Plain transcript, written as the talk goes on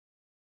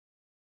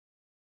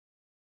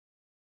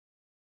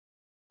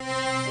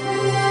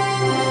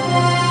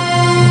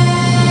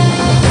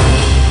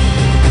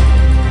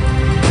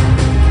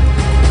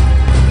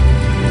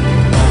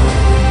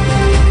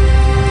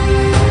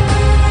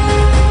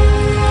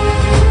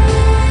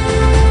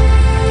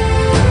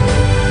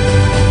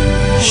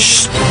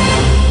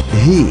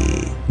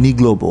Hii ni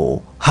Global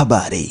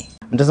Habari.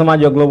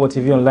 Mtazamaji wa Global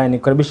TV Online,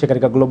 nikukaribisha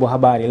katika Global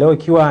Habari. Leo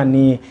ikiwa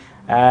ni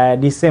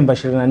Disemba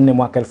 24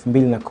 mwaka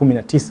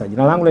 2019.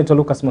 Jina langu naitwa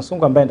Lucas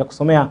Masungu ambaye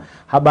nitakusomea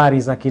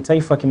habari za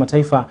kitaifa,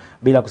 kimataifa,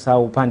 bila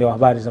kusahau upande wa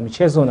habari za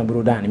michezo na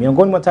burudani.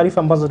 Miongoni mwa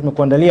taarifa ambazo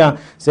tumekuandalia: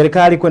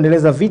 serikali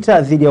kuendeleza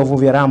vita dhidi ya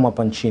uvuvi haramu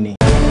hapa nchini.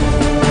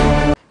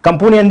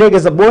 Kampuni ya ndege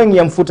za Boeing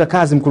yamfuta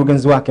kazi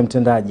mkurugenzi wake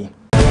mtendaji.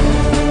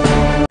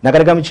 Na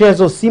katika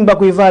michezo, Simba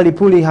kuivaa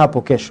Lipuli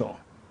hapo kesho.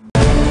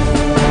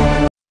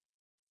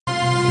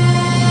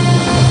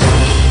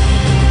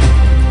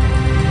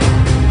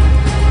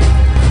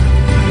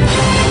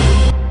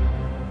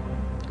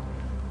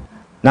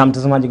 Na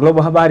mtazamaji,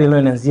 Global Habari leo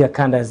inaanzia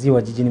kanda ya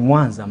Ziwa jijini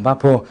Mwanza,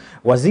 ambapo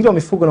Waziri wa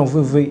Mifugo na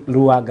Uvuvi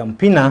Luhaga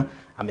Mpina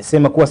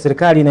amesema kuwa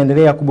serikali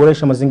inaendelea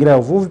kuboresha mazingira ya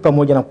uvuvi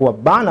pamoja na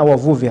kuwabana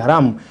wavuvi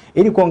haramu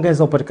ili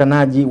kuongeza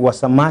upatikanaji wa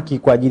samaki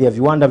kwa ajili ya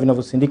viwanda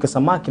vinavyosindika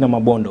samaki na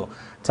mabondo.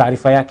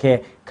 Taarifa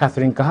yake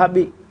Catherine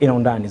Kahabi ina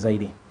undani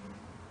zaidi.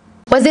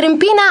 Waziri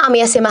Mpina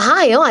ameyasema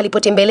hayo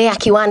alipotembelea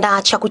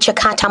kiwanda cha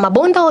kuchakata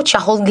mabondo cha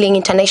Holding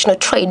International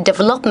Trade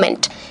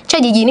Development cha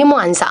jijini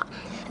Mwanza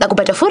na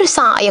kupata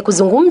fursa ya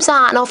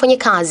kuzungumza na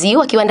wafanyakazi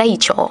wa kiwanda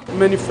hicho.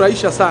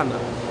 Mmenifurahisha sana.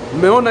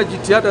 Mmeona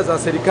jitihada za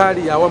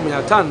serikali ya awamu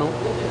ya 5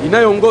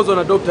 inayoongozwa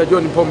na Dr.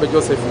 John Pombe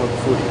Joseph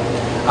Magufuli,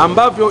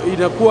 ambavyo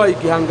inakuwa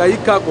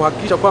ikihangaika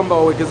kuhakikisha kwamba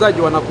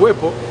wawekezaji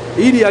wanakuwepo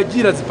ili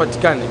ajira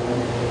zipatikane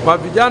kwa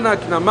vijana,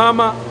 kina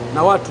mama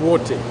na watu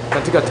wote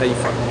katika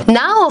taifa.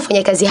 Nao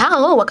wafanyakazi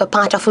hao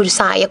wakapata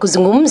fursa ya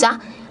kuzungumza,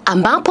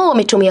 ambapo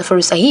wametumia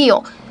fursa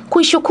hiyo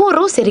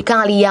kuishukuru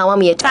serikali ya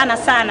awamu ya 5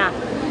 sana.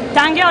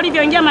 Tangia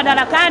ulivyoingia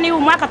madarakani, huu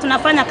mwaka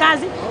tunafanya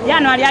kazi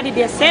Januari hadi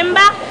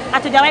Desemba,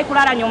 hatujawahi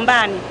kulala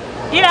nyumbani.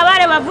 Ila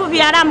wale wavuvi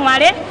haramu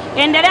wale,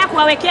 endelea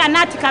kuwawekea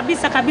nati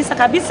kabisa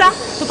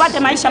tupate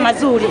maisha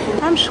mazuri.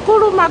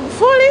 Namshukuru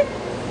Magufuli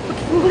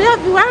kutufungulia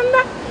viwanda,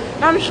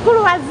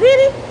 namshukuru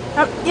waziri,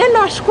 na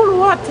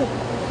washukuru wote.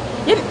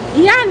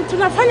 Yaani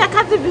tunafanya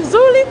kazi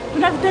vizuri,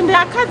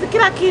 tunavitendea kazi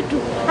kila kitu,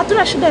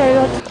 hatuna shida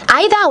yoyote.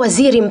 Aidha,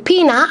 Waziri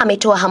Mpina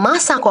ametoa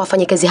hamasa kwa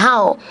wafanyakazi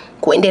hao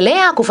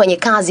kuendelea kufanya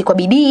kazi kwa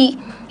bidii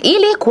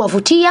ili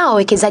kuwavutia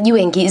wawekezaji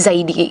wengi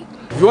zaidi.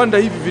 Viwanda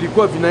hivi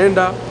vilikuwa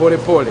vinaenda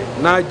polepole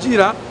na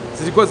ajira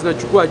zilikuwa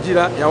zinachukua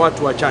ajira ya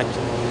watu wachache.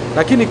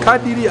 Lakini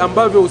kadiri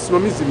ambavyo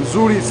usimamizi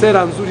mzuri,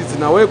 sera nzuri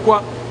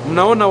zinawekwa,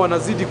 mnaona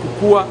wanazidi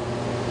kukua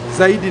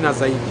zaidi na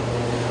zaidi.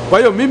 Kwa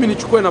hiyo mimi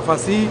nichukue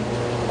nafasi hii,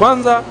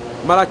 kwanza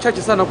mara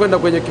chache sana kwenda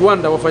kwenye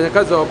kiwanda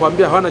wafanyakazi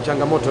wakwambia hawana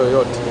changamoto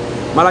yoyote.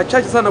 Mara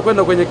chache sana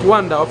kwenda kwenye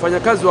kiwanda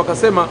wafanyakazi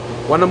wakasema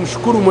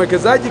wanamshukuru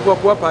mwekezaji kwa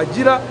kuwapa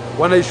ajira,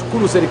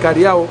 wanaishukuru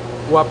serikali yao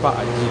kuwapa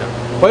ajira.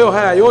 Kwa hiyo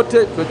haya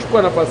yote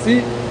tunachukua nafasi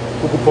hii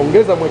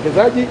kukupongeza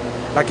mwekezaji,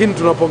 lakini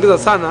tunapongeza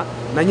sana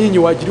na nyinyi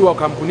waajiriwa wa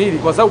kampuni hili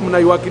kwa sababu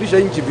mnaiwakilisha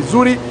nchi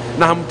vizuri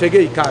na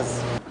hamtegei kazi.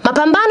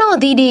 Mapambano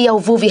dhidi ya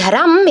uvuvi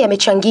haramu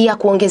yamechangia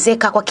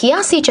kuongezeka kwa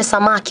kiasi cha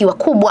samaki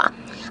wakubwa,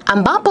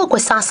 ambapo kwa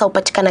sasa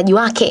upatikanaji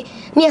wake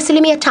ni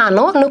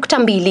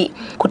 5.2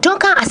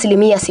 kutoka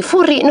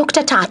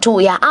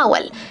 0.3 ya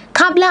awali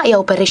kabla ya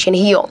operesheni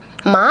hiyo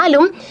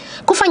maalum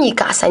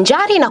kufanyika,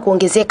 sanjari na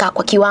kuongezeka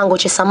kwa kiwango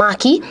cha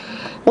samaki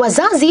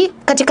wazazi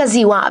katika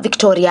ziwa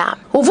Victoria.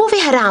 Uvuvi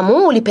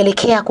haramu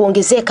ulipelekea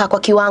kuongezeka kwa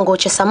kiwango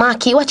cha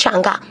samaki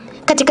wachanga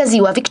katika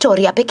ziwa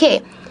Victoria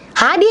pekee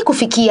hadi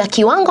kufikia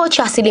kiwango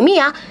cha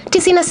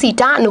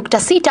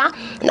 96.6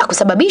 na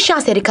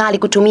kusababisha serikali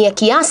kutumia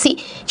kiasi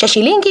cha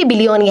shilingi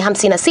bilioni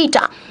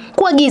 56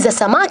 kuagiza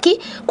samaki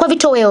kwa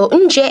vitoweo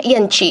nje ya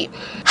nchi,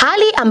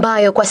 hali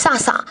ambayo kwa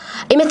sasa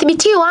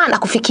imethibitiwa na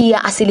kufikia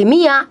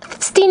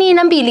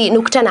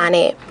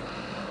 62.8.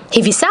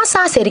 Hivi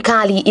sasa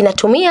serikali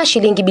inatumia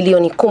shilingi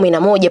bilioni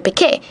 11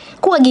 pekee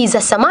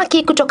kuagiza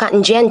samaki kutoka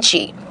nje ya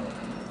nchi.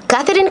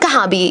 Catherine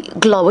Kahabi,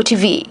 Global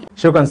TV.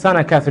 Shukran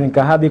sana Catherine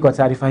Kahabi kwa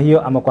taarifa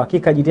hiyo. Ama kwa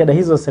hakika jitihada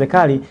hizo za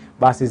serikali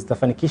basi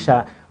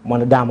zitafanikisha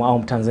mwanadamu au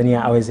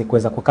Mtanzania aweze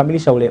kuweza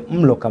kukamilisha ule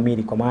mlo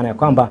kamili, kwa maana ya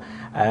kwamba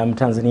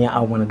Mtanzania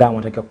au mwanadamu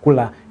anatakiwa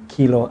kula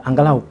kilo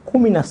angalau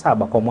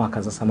 17 kwa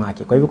mwaka za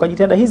samaki. Kwa hivyo kwa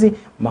jitihada hizi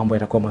mambo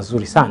yatakuwa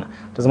mazuri sana.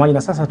 Mtazamaji,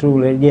 na sasa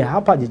turejea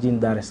hapa jijini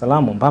Dar es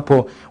Salaam,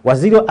 ambapo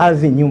Waziri wa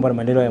Ardhi, Nyumba na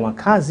Maendeleo ya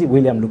Makazi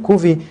William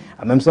Lukuvi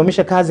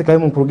amemsimamisha kazi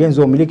kaimu mkurugenzi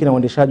wa umiliki na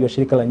uendeshaji wa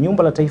shirika la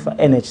nyumba la taifa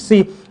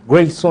NHC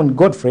Grayson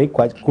Godfrey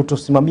kwa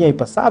kutosimamia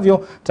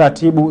ipasavyo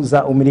taratibu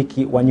za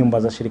umiliki wa nyumba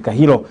za shirika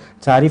hilo.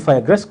 Taarifa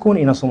ya Grace Kun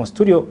inasoma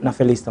studio na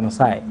Felista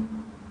Masai.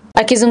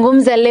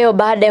 Akizungumza leo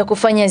baada ya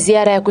kufanya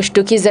ziara ya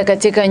kushtukiza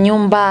katika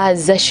nyumba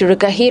za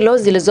shirika hilo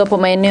zilizopo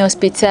maeneo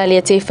hospitali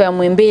ya taifa ya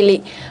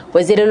Muhimbili,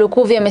 Waziri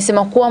Lukuvi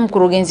amesema kuwa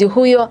mkurugenzi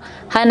huyo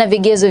hana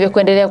vigezo vya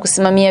kuendelea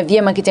kusimamia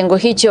vyema kitengo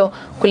hicho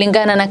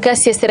kulingana na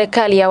kasi ya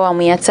serikali ya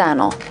awamu ya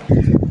 5.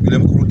 Yule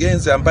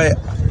mkurugenzi ambaye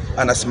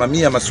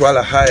anasimamia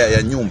masuala haya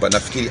ya nyumba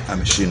nafikiri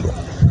ameshindwa.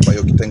 Kwa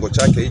hiyo kitengo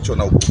chake hicho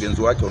na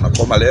ukurugenzi wake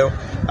unakoma leo,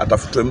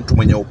 atafutwe mtu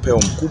mwenye upeo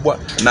mkubwa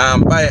na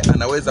ambaye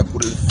anaweza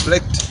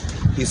kureflect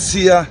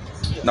hisia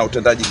na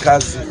utendaji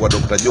kazi wa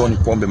Dr. John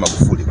Pombe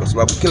Magufuli, kwa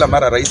sababu kila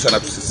mara rais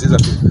anatusisitiza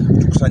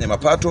tukusanye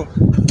mapato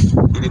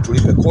ili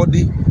tulipe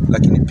kodi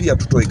lakini pia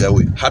tutoe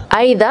gawio.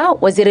 Aidha,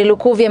 Waziri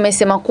Lukuvi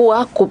amesema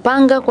kuwa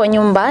kupanga kwa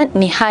nyumba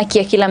ni haki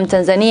ya kila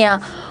Mtanzania,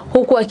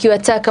 huku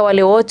akiwataka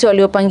wale wote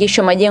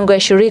waliopangishwa majengo ya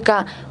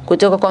shirika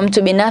kutoka kwa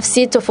mtu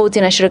binafsi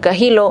tofauti na shirika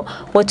hilo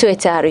watoe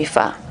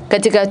taarifa.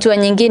 Katika hatua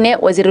nyingine,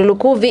 Waziri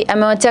Lukuvi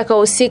amewataka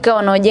wahusika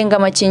wanaojenga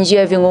machinjio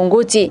ya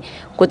Vingunguti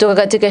kutoka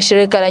katika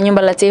shirika la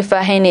nyumba la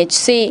taifa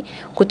NHC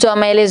kutoa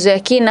maelezo ya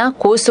kina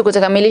kuhusu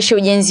kutakamilisha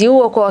ujenzi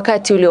huo kwa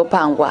wakati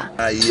uliopangwa.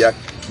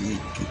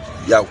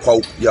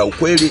 Ya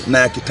ukweli na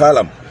ya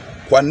kitaalamu.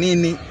 Kwa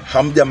nini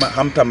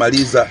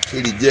hamtamaliza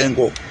hili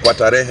jengo kwa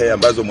tarehe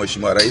ambazo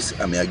Mheshimiwa Rais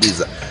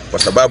ameagiza? Kwa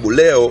sababu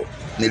leo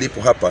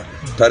nilipo hapa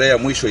tarehe ya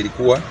mwisho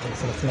ilikuwa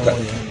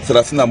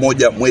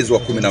 31 mwezi wa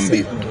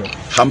 12.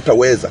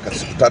 Hamtaweza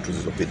katika siku 3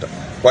 zilizopita.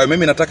 Kwa hiyo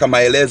mimi nataka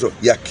maelezo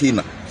ya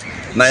kina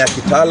na ya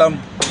kitaalamu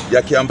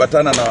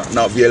yakiambatana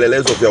na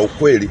vielelezo vya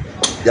ukweli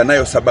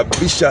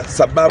yanayosababisha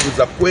sababu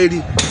za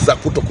kweli za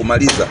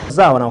kutokumaliza.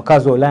 Zao na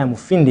wakazi wa wilaya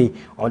Mufindi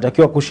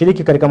wanatakiwa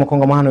kushiriki katika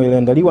makongamano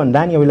yaliyoandaliwa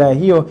ndani ya wilaya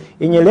hiyo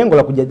yenye lengo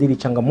la kujadili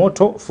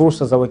changamoto,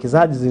 fursa za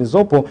uwekezaji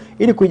zilizopo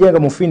ili kuijenga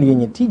Mufindi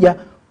yenye tija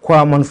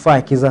kwa manufaa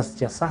ya kizazi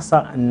cha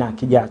sasa na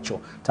kijacho.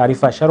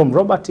 Taarifa ya Sharon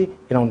Robert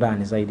ina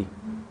undani zaidi.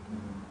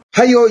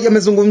 Hayo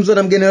yamezungumzwa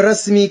na mgeni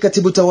rasmi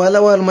katibu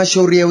tawala wa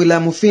halmashauri ya wilaya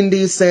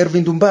Mufindi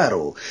Servi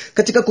Ndumbaro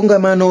katika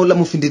kongamano la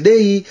Mufindi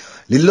Day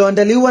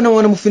lililoandaliwa na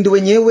wanamufindi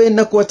wenyewe,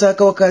 na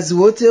kuwataka wakazi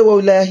wote wa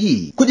wilaya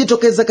hii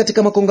kujitokeza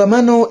katika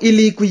makongamano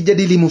ili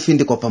kuijadili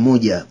Mufindi kwa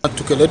pamoja.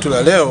 Tukio letu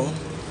la leo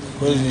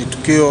kweli ni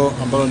tukio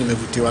ambalo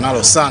nimevutiwa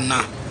nalo sana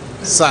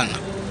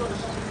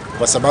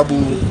kwa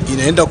sababu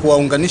inaenda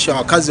kuwaunganisha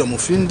wakazi wa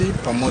Mufindi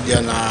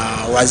pamoja na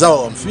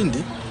wazao wa Mufindi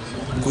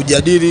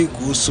kujadili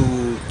kuhusu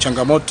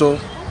changamoto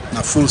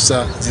na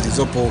fursa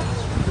zilizopo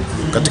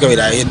katika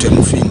wilaya yetu ya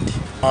Mufindi.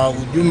 Kwa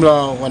ujumla,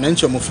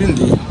 wananchi wa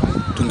Mufindi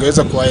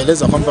tungeweza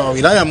kuwaeleza kwamba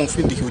wilaya ya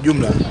Mufindi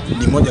kiujumla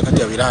ni moja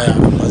kati ya wilaya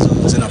ambazo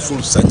zina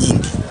fursa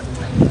nyingi,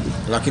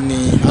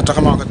 lakini hata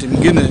kama wakati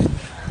mwingine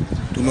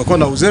tumekuwa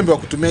na uzembe wa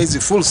kutumia hizi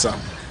fursa,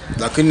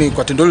 lakini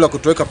kwa tendo la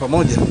kutuweka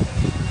pamoja,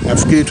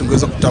 nafikiri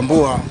tungeweza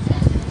kutambua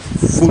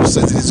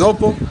fursa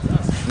zilizopo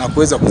na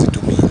kuweza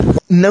kuzitumia.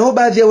 Nao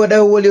baadhi ya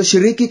wadau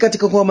walioshiriki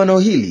katika kongamano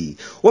hili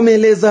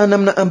wameeleza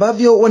namna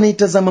ambavyo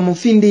wanaitazama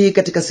Mufindi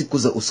katika siku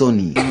za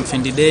usoni.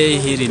 Mufindi Day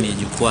hili ni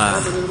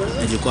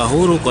jukwaa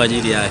huru kwa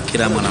ajili ya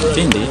kila mwana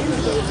Mufindi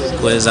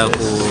kuweza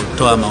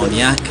kutoa maoni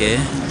yake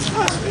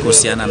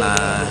kuhusiana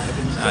na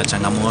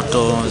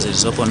changamoto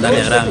zilizopo ndani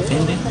ya wilaya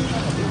Mufindi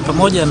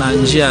pamoja na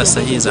njia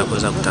sahihi za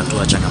kuweza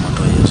kutatua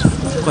changamoto hizo.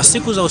 Kwa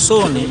siku za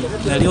usoni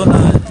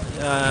naliona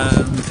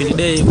Mufindi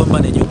Day kwamba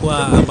ni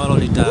jukwaa ambalo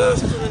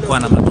litakuwa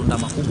na matunda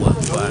makubwa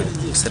kwa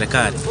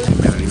serikali.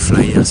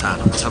 Nimefurahia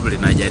sana kwa sababu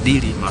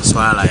linajadili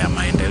masuala ya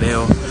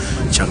maendeleo,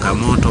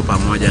 changamoto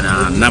pamoja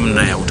na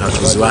namna ya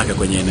utatuzi wake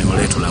kwenye eneo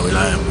letu la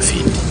wilaya ya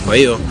Mufindi. Kwa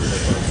hiyo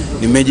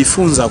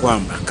nimejifunza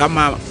kwamba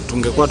kama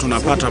tungekuwa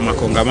tunapata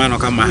makongamano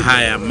kama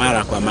haya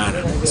mara kwa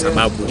mara, kwa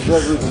sababu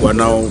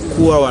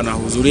wanaokuwa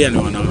wanahudhuria ni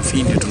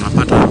wanamufindi,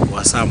 tunapata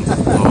wasaa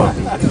mkubwa wa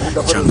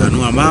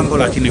kuchanganua mambo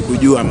lakini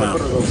kujua mambo.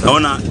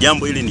 Naona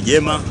jambo hili ni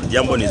jema,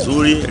 jambo ni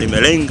zuri,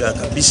 limelenga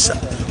kabisa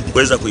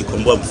kuweza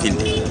kuikomboa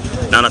Mufindi.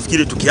 Na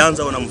nafikiri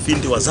tukianza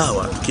wanamufindi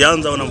wazawa,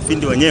 tukianza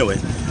wanamufindi wenyewe,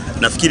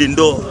 nafikiri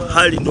ndo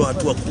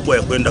hatua kubwa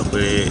ya kwenda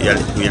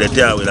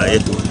kuiletea wilaya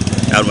yetu,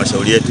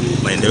 halmashauri yetu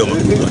maendeleo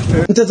makubwa.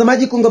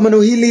 Mtazamaji,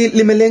 kongamano hili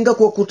limelenga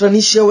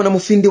kuwakutanisha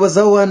wanamufindi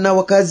wazawa na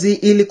wakazi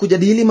ili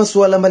kujadili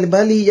masuala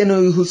mbalimbali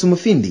yanayohusu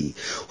Mufindi,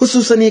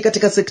 hususan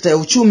katika sekta ya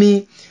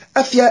uchumi,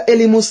 afya,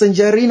 elimu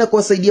sanjari na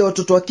kuwasaidia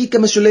watoto wa kike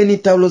mashuleni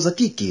taulo za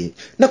kike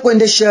na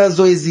kuendesha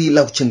zoezi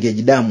la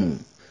uchangiaji damu.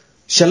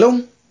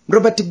 Shalom,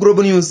 Robert,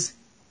 Global News,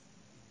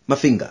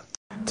 Mafinga.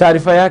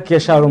 Taarifa yake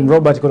Sharon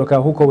Robert kutoka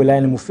huko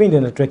wilayani Mufindi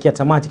inatuwekea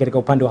tamati katika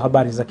upande wa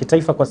habari za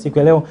kitaifa kwa siku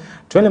ya leo.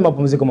 Tuende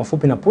mapumziko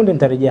mafupi na punde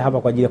nitarejea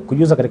hapa kwa ajili ya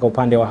kukujuza katika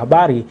upande wa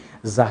habari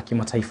za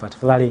kimataifa.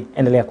 Tafadhali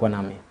endelea kuwa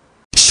nami.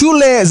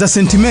 Shule za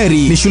St.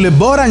 Mary ni shule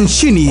bora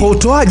nchini kwa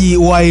utoaji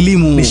wa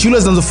elimu. Ni shule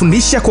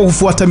zinazofundisha kwa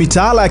kufuata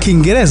mitaala ya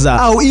Kiingereza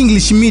au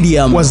English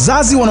medium.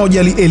 Wazazi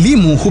wanaojali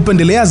elimu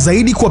hupendelea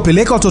zaidi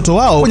kuwapeleka watoto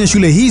wao kwenye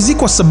shule hizi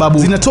kwa sababu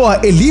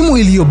zinatoa elimu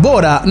iliyo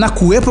bora na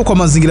kuwepo kwa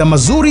mazingira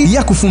mazuri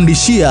ya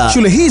kufundishia.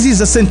 Shule hizi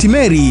za St.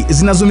 Mary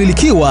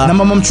zinazomilikiwa na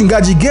mama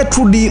mchungaji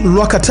Gertrude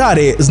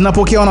Lwakatare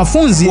zinapokea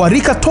wanafunzi wa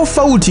rika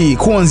tofauti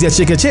kuanzia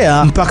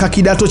chekechea mpaka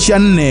kidato cha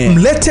 4.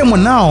 Mlete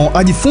mwanao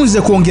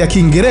ajifunze kuongea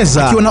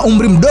Kiingereza akiwa na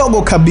umri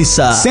mdogo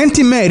kabisa. St.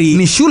 Mary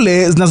ni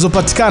shule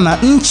zinazopatikana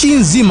nchi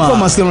nzima. Kwa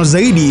mawasiliano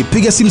zaidi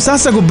piga simu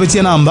sasa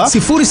kupitia namba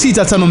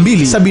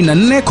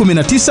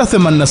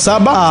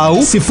 0652741987 au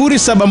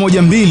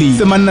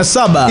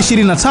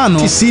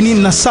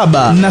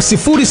 0712872597 na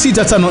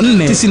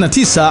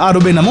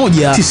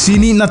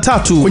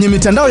 0654994193. Kwenye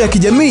mitandao ya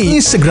kijamii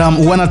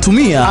Instagram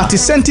wanatumia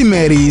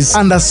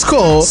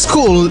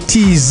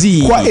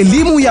 @stmarys_school_tz. Kwa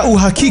elimu ya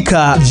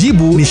uhakika,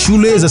 jibu ni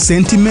shule za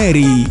St.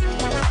 Mary.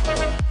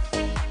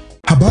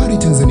 Habari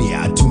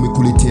Tanzania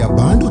tumekuletea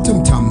bando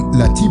tamtam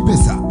la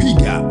T-Pesa.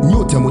 Piga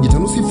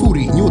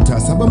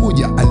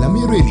 *150*71 alama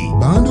ya reli.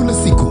 Bando la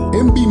siku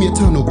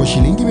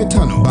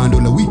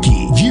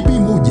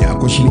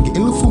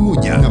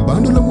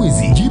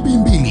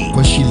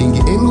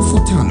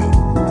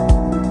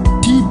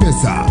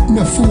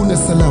nafuu na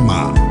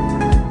salama.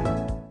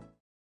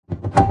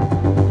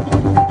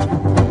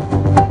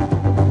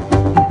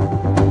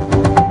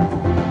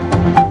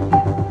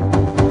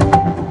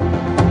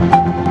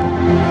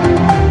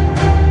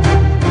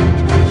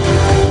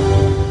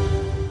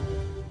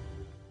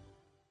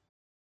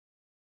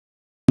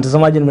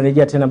 Mtazamaji,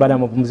 nimerejea tena baada ya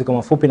mapumziko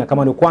mafupi, na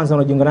kama ndio kwanza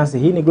unajiunga nasi,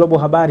 hii ni Global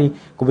Habari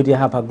kupitia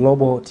hapa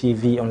Global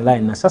TV Online.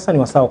 Na sasa ni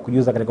wasaa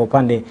kujuza katika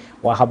upande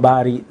wa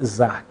habari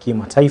za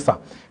kimataifa.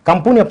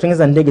 Kampuni ya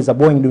kutengeneza ndege za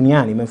Boeing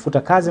duniani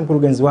imemfuta kazi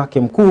mkurugenzi wake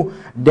mkuu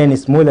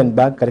Dennis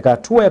Muilenburg katika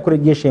hatua ya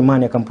kurejesha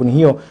imani ya kampuni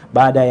hiyo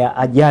baada ya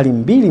ajali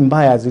mbili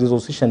mbaya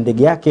zilizohusisha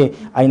ndege yake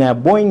aina ya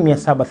Boeing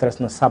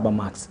 737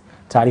 Max.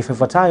 Taarifa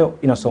ifuatayo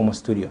inasomwa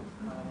studio.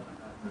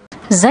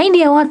 Zaidi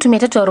ya watu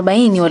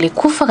 340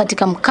 walikufa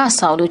katika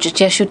mkasa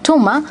uliochochea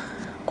shutuma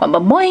kwamba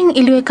Boeing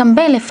iliweka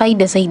mbele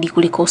faida zaidi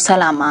kuliko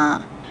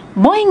usalama.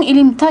 Boeing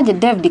ilimtaja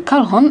David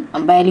Calhoun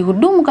ambaye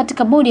alihudumu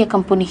katika bodi ya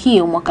kampuni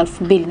hiyo mwaka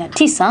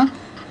 2009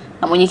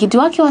 na mwenyekiti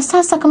wake wa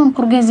sasa kama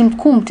mkurugenzi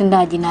mkuu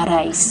mtendaji na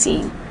rais.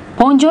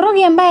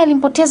 Njoroge ambaye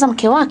alimpoteza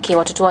mke wake,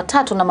 watoto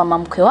watatu na mama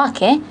mkwe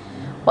wake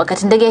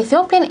wakati ndege ya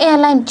Ethiopian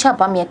Airline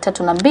chapa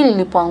 302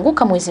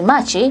 ilipoanguka mwezi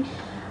Machi,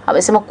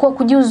 amesema kuwa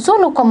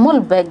kujiuzulu kwa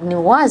Muilenburg ni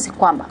wazi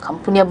kwamba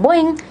kampuni ya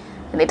Boeing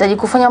inahitaji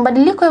kufanya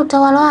mabadiliko ya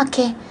utawala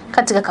wake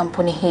katika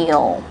kampuni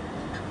hiyo.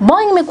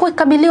 Boeing imekuwa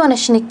ikikabiliwa na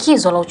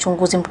shinikizo la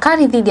uchunguzi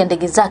mkali dhidi ya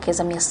ndege zake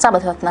za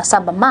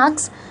 737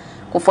 Max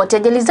kufuatia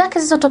ajali zake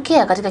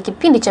zilizotokea katika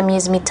kipindi cha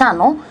miezi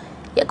mitano,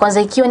 ya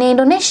kwanza ikiwa ni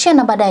Indonesia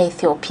na baadaye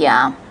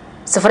Ethiopia.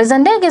 Safari za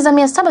ndege za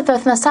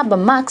 737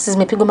 Max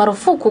zimepigwa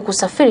marufuku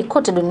kusafiri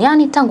kote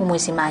duniani tangu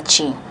mwezi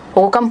Machi,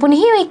 huku kampuni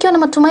hiyo ikiwa na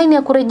matumaini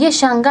ya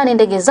kurejesha angani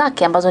ndege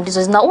zake ambazo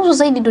ndizo zinauzwa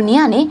zaidi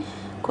duniani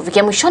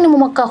kufikia mwishoni mwa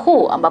mwaka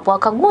huu, ambapo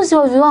wakaguzi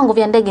wa viwango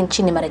vya ndege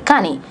nchini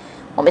Marekani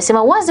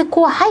wamesema wazi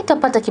kuwa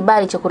haitapata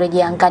kibali cha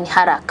kurejea angani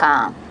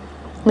haraka.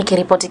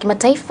 Nikiripoti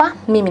kimataifa,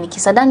 mimi ni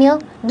Kisa Daniel,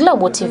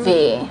 Global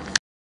TV.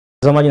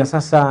 Mtazamaji, na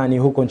sasa ni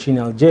huko nchini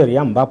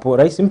Algeria ambapo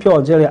rais mpya wa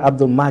Algeria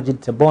Abdelmadjid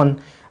Tebboune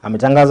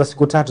ametangaza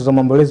siku 3 za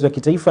maombolezo ya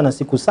kitaifa na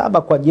siku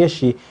 7 kwa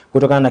jeshi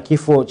kutokana na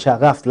kifo cha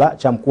ghafla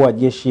cha mkuu wa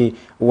jeshi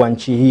wa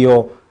nchi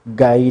hiyo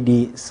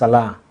Gaidi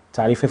Salah.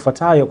 Taarifa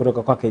ifuatayo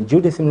kutoka kwake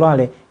Judith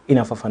Mlwale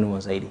inafafanua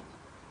zaidi.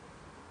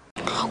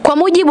 Kwa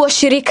mujibu wa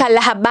shirika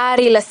la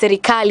habari la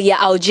serikali ya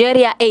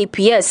Algeria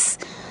APS,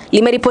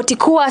 limeripoti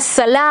kuwa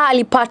Salah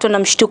alipatwa na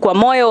mshtuko wa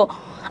moyo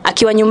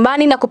akiwa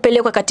nyumbani na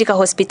kupelekwa katika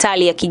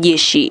hospitali ya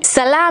kijeshi.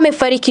 Salah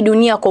amefariki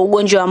dunia kwa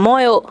ugonjwa wa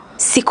moyo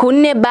siku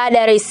 4 baada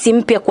ya rais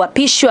mpya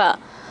kuapishwa,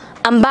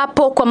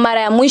 ambapo kwa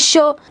mara ya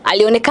mwisho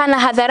alionekana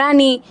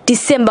hadharani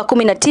Disemba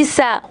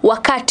 19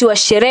 wakati wa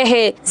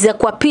sherehe za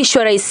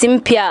kuapishwa rais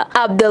mpya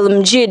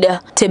Abdelmadjid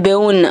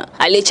Tebboune,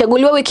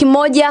 aliyechaguliwa wiki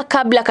moja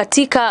kabla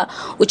katika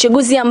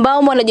uchaguzi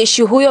ambao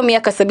mwanajeshi huyo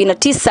miaka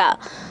 79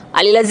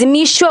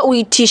 alilazimishwa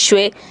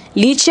uitishwe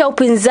licha ya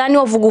upinzani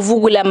wa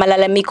vuguvugu la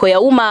malalamiko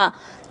ya umma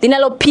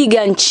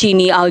linalopiga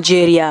nchini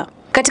Algeria.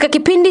 Katika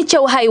kipindi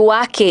cha uhai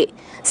wake,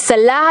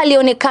 Salah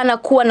alionekana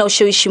kuwa na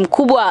ushawishi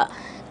mkubwa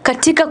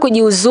katika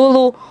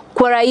kujiuzulu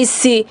kwa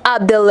rais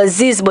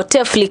Abdelaziz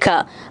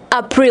Bouteflika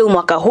April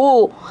mwaka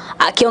huu,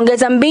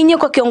 akiongeza mbinyo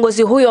kwa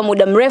kiongozi huyo wa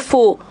muda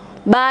mrefu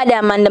baada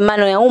ya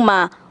maandamano ya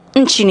umma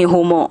nchini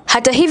humo.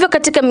 Hata hivyo,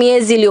 katika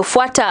miezi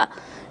iliyofuata,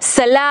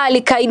 Salah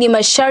alikaidi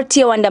masharti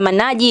ya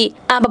waandamanaji,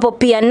 ambapo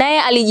pia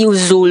naye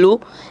alijiuzulu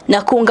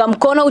na kuunga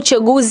mkono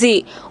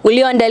uchaguzi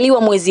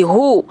ulioandaliwa mwezi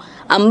huu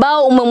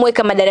ambao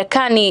umemweka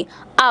madarakani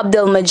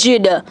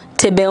Abdelmadjid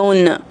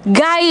Tebboune.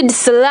 Gaidi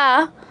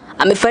Salah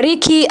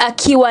amefariki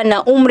akiwa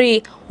na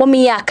umri wa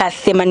miaka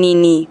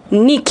 80.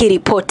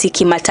 Nikiripoti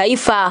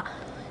kimataifa,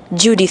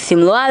 Judith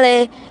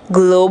Mlwale,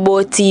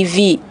 Global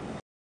TV.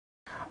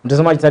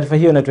 Mtazamaji, taarifa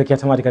hiyo inatuwekea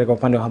tamati katika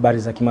upande wa habari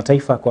za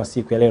kimataifa kwa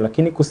siku ya leo,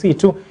 lakini kusi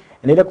tu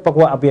endelea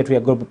kupakua app yetu ya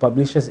Global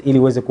Publishers ili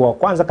uweze kuwa wa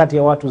kwanza kati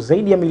ya watu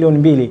zaidi ya milioni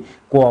 2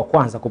 kuwa wa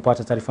kwanza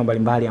kupata taarifa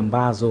mbalimbali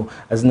ambazo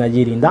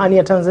zinajiri ndani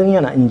ya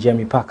Tanzania na nje ya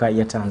mipaka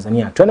ya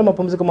Tanzania. Tuende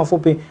mapumziko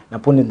mafupi na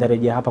punde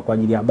nitarejea hapa kwa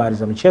ajili ya habari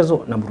za michezo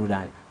na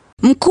burudani.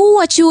 Mkuu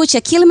wa chuo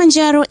cha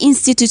Kilimanjaro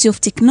Institute of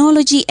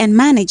Technology and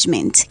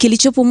Management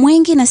kilichopo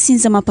Mwenge na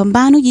Sinza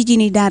Mapambano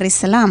jijini Dar es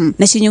Salaam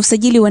na chenye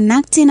usajili wa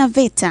NACTE na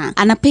VETA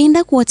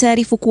anapenda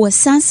kuwataarifu kuwa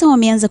sasa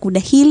wameanza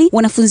kudahili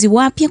wanafunzi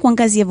wapya kwa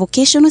ngazi ya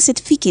vocational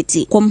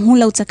certificate kwa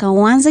mhula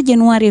utakaoanza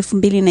Januari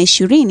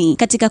 2020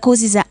 katika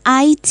kozi za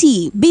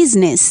IT,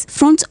 Business,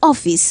 Front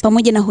Office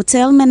pamoja na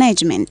Hotel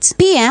Management.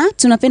 Pia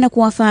tunapenda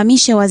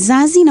kuwafahamisha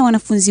wazazi na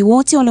wanafunzi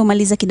wote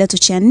waliomaliza kidato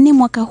cha 4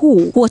 mwaka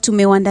huu kuwa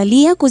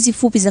tumewaandalia kozi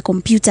fupi za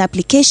computer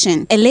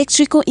application,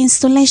 electrical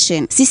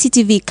installation,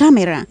 CCTV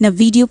camera na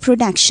video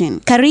production.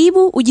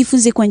 Karibu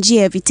ujifunze kwa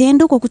njia ya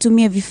vitendo kwa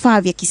kutumia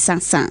vifaa vya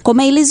kisasa. Kwa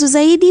maelezo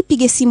zaidi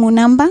piga simu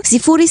namba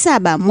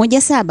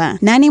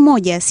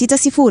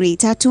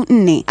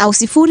 0717816034 au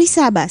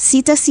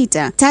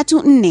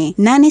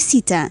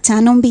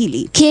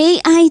 0766348652.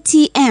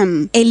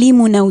 KITM,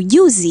 elimu na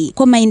ujuzi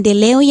kwa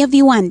maendeleo ya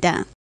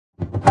viwanda.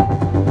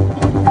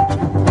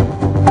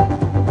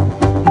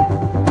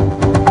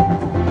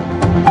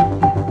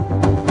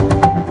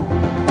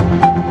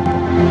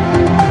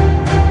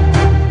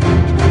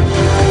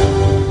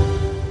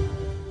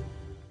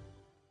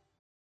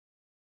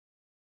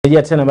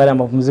 Tumerejea tena baada ya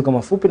mapumziko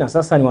mafupi na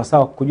sasa ni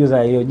wasaa kujuza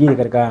yaliyojiri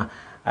katika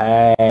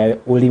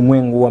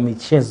ulimwengu wa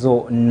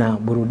michezo na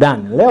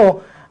burudani.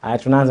 Leo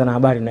tunaanza na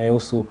habari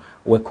inayohusu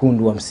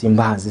wekundu wa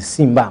Msimbazi,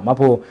 Simba,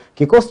 ambapo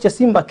kikosi cha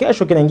Simba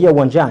kesho kinaingia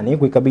uwanjani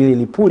kuikabili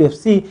Lipuli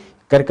FC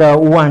katika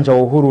uwanja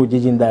wa Uhuru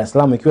jijini Dar es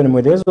Salaam, ikiwa ni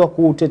mwendelezo wa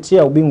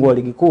kutetea ubingwa wa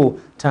ligi kuu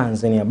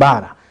Tanzania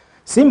bara.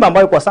 Simba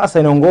ambayo kwa sasa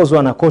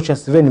inaongozwa na kocha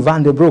Sven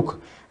van der Broek,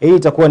 hii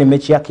itakuwa ni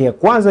mechi yake ya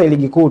kwanza ya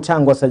ligi kuu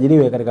tangu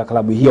asajiliwe katika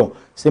klabu hiyo.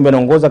 Simba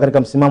inaongoza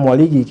katika msimamo wa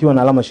ligi ikiwa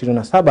na alama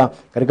 27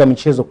 katika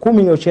michezo 10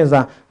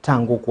 iliyocheza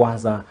tangu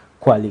kuanza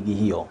kwa ligi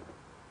hiyo.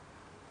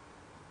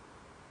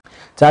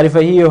 Taarifa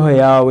hiyo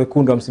ya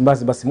wekundu wa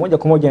Msimbazi basi moja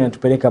kwa moja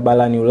inatupeleka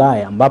barani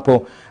Ulaya,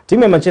 ambapo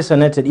timu ya Manchester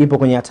United ipo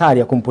kwenye hatari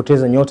ya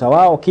kumpoteza nyota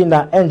wao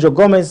kinda Angel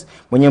Gomez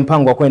mwenye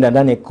mpango wa kwenda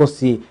ndani ya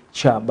kikosi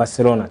cha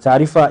Barcelona.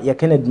 Taarifa ya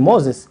Kenneth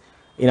Moses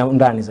ina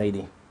undani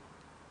zaidi.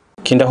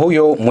 Kinda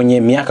huyo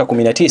mwenye miaka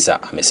 19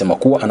 amesema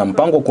kuwa ana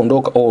mpango wa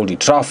kuondoka Old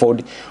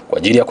Trafford kwa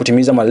ajili ya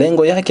kutimiza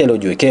malengo yake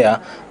aliyojiwekea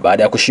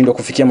baada ya kushindwa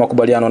kufikia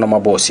makubaliano na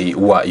mabosi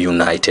wa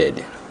United.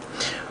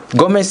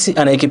 Gomez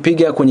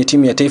anayekipiga kwenye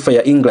timu ya taifa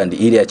ya England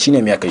ile ya chini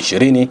ya miaka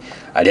 20,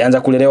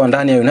 alianza kulelewa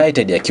ndani ya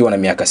United akiwa na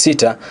miaka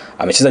 6,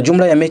 amecheza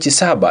jumla ya mechi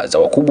 7 za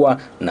wakubwa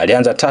na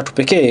alianza 3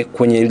 pekee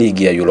kwenye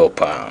ligi ya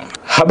Europa.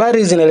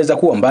 Habari zinaeleza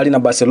kuwa mbali na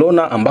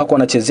Barcelona ambako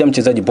anachezea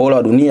mchezaji bora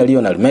wa dunia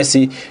Lionel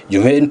Messi,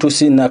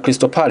 Juventus na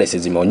Crystal Palace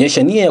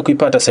zimeonyesha nia ya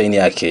kuipata saini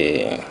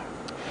yake.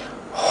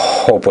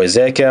 Hope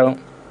Ezekiel,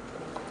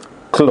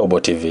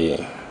 Global TV.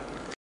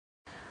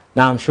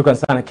 Naam, shukrani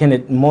sana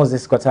Kenneth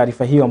Moses kwa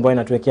taarifa hiyo ambayo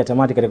inatuwekea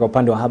tamati katika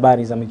upande wa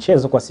habari za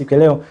michezo kwa siku ya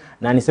leo,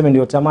 na niseme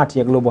ndio tamati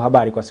ya Global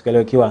Habari kwa siku ya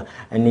leo, ikiwa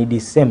ni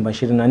Disemba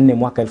 24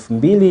 mwaka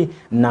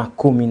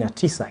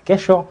 2019.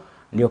 Kesho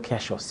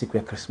siku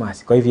ya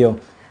Christmas. Kwa hivyo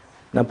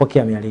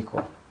napokea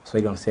mialiko,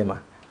 Swahili wanasema,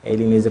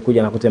 ili niweze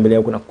kuja na kutembelea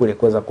huko na kule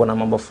kuweza kuona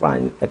mambo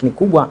fulani, lakini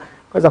kubwa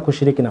kuweza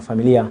kushiriki na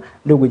familia,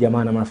 ndugu,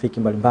 jamaa na marafiki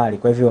mbalimbali.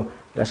 Kwa hivyo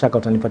bila shaka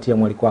utanipatia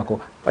mwaliko wako.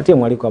 Patia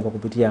mwaliko hapo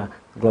kupitia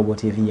Global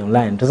TV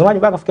Online. Mtazamaji,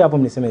 mpaka kufikia hapo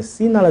mniseme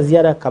sina la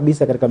ziada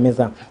kabisa katika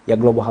meza ya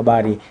Global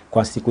Habari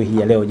kwa siku hii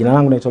ya leo. Jina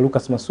langu naitwa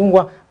Lucas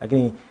Masungwa,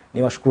 lakini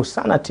niwashukuru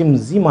sana timu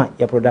nzima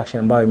ya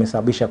production ambayo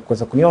imesababisha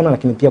kuweza kuniona,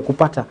 lakini pia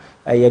kupata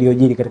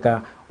yaliyojiri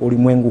katika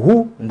ulimwengu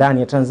huu ndani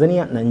ya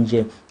Tanzania na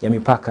nje ya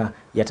mipaka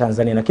ya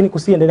Tanzania. Lakini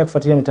kusiendelea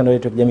kufuatilia mitandao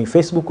yetu ya kijamii,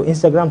 Facebook,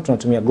 Instagram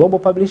tunatumia Global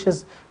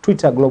Publishers,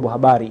 Twitter Global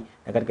Habari,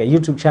 na katika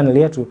YouTube channel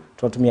yetu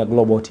tunatumia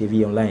Global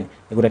TV Online.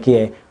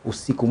 Nikutakie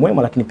usiku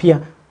mwema, lakini pia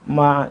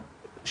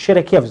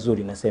sherekea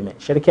vizuri,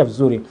 sherekea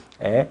vizuri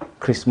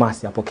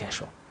Christmas hapo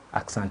kesho.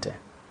 Asante.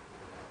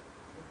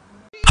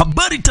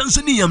 Habari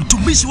Tanzania,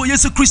 mtumishi wa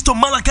Yesu Kristo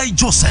Malakai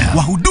Joseph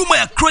wa huduma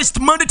ya Christ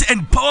Mandate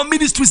and Power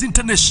Ministries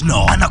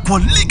International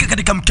anakualika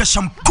katika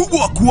mkesha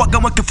mkubwa wa kuaga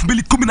mwaka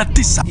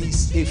 2019.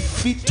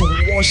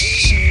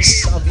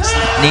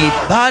 Ni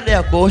baada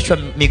ya kuoshwa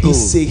miguu.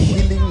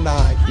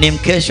 Ni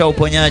mkesha wa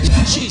uponyaji.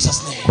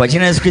 Kwa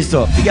jina la Yesu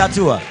Kristo, piga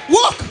hatua.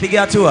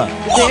 Piga hatua.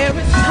 There is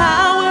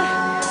power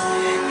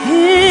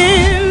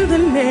in the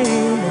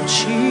name of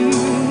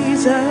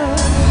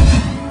Jesus.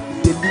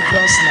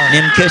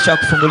 Ni mkesha wa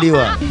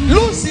kufunguliwa.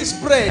 Lose his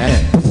bread.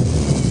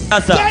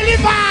 Sasa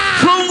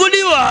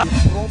funguliwa.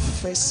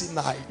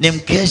 Ni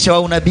mkesha wa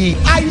unabii.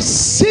 I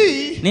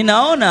see.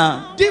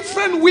 Ninaona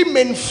different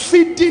women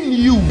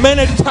feeding you.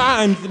 Many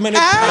times. Many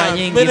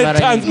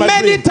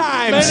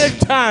times. Yes.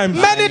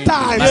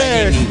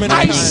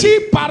 I see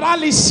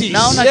paralysis.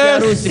 Naona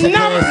kiharusi.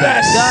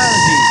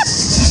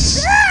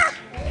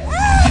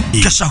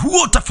 Mkesha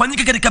huo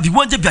utafanyika katika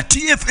viwanja vya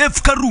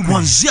TFF Karume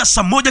kuanzia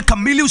saa 1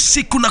 kamili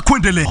usiku na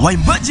kuendelea.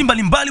 Waimbaji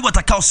mbalimbali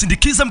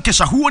watakaosindikiza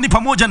mkesha huo ni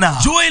pamoja na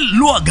Joel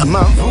Luaga,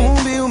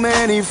 Mavumbi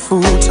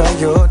umenifuta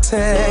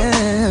yote,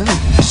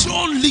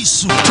 John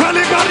Lisu,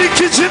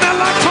 Tulibariki jina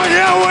lako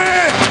Yawe,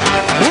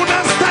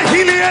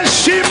 unastahili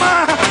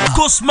heshima.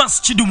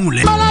 Cosmas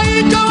Chidumule,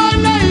 malaika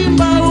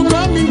wanaimba uko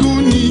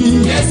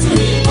mbinguni, Yesu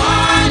ni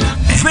Bwana,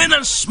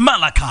 Venance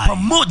Malakai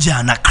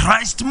pamoja na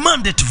Christ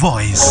Mandate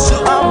Voice.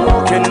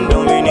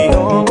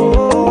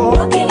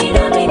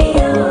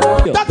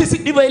 That is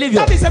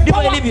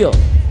ilivyo.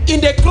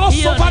 In the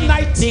crossover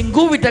night, ni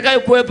nguvu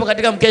itakayokuwepo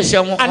katika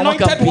mkesha wa mwaka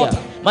mpya.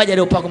 Maji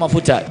yaliyopakwa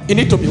mafuta. You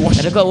need to be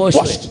washed.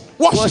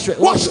 Wash.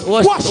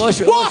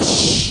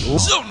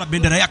 Zona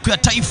bendera yako ya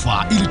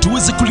taifa ili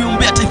tuweze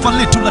kuliombea taifa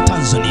letu la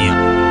Tanzania.